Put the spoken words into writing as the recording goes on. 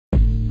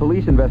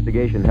Police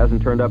investigation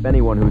hasn't turned up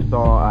anyone who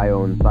saw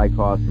Ione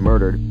Sykos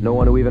murdered, no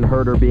one who even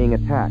heard her being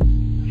attacked.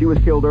 She was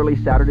killed early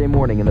Saturday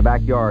morning in the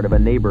backyard of a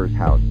neighbor's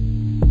house.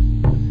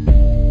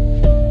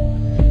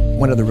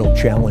 One of the real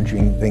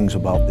challenging things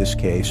about this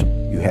case,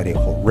 you had a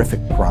horrific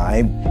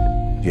crime,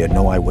 you had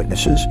no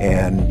eyewitnesses,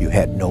 and you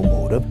had no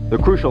motive. The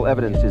crucial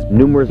evidence is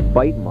numerous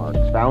bite marks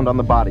found on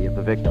the body of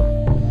the victim.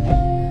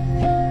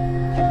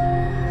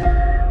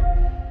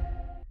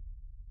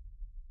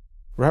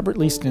 Robert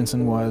Lee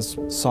Stinson was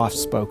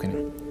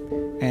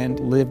soft-spoken and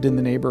lived in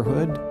the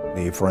neighborhood.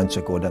 The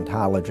forensic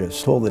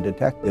odontologist told the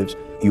detectives,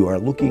 you are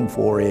looking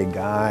for a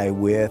guy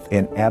with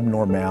an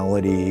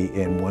abnormality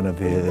in one of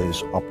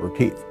his upper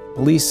teeth.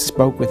 Police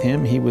spoke with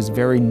him. He was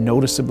very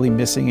noticeably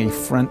missing a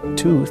front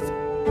tooth.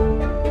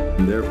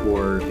 And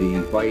therefore,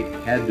 the bite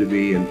had to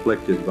be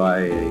inflicted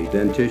by a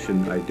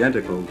dentition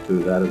identical to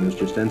that of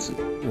Mr. Stinson.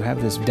 You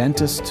have this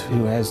dentist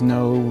who has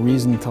no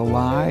reason to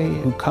lie,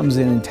 who comes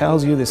in and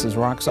tells you this is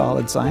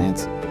rock-solid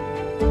science.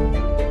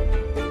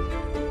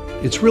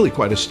 It's really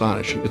quite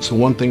astonishing. It's the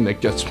one thing that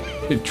gets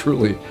me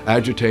truly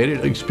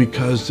agitated. It's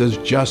because there's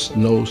just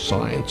no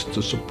science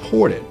to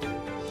support it.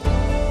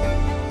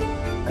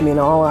 I mean,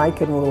 all I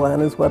could rule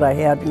on is what I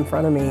had in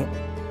front of me.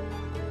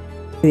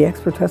 The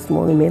expert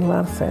testimony made a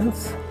lot of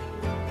sense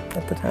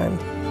at the time.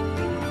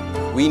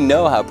 We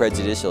know how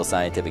prejudicial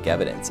scientific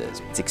evidence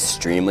is. It's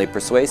extremely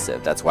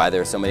persuasive. That's why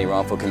there are so many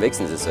wrongful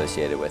convictions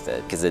associated with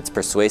it, because it's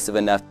persuasive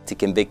enough to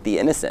convict the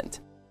innocent.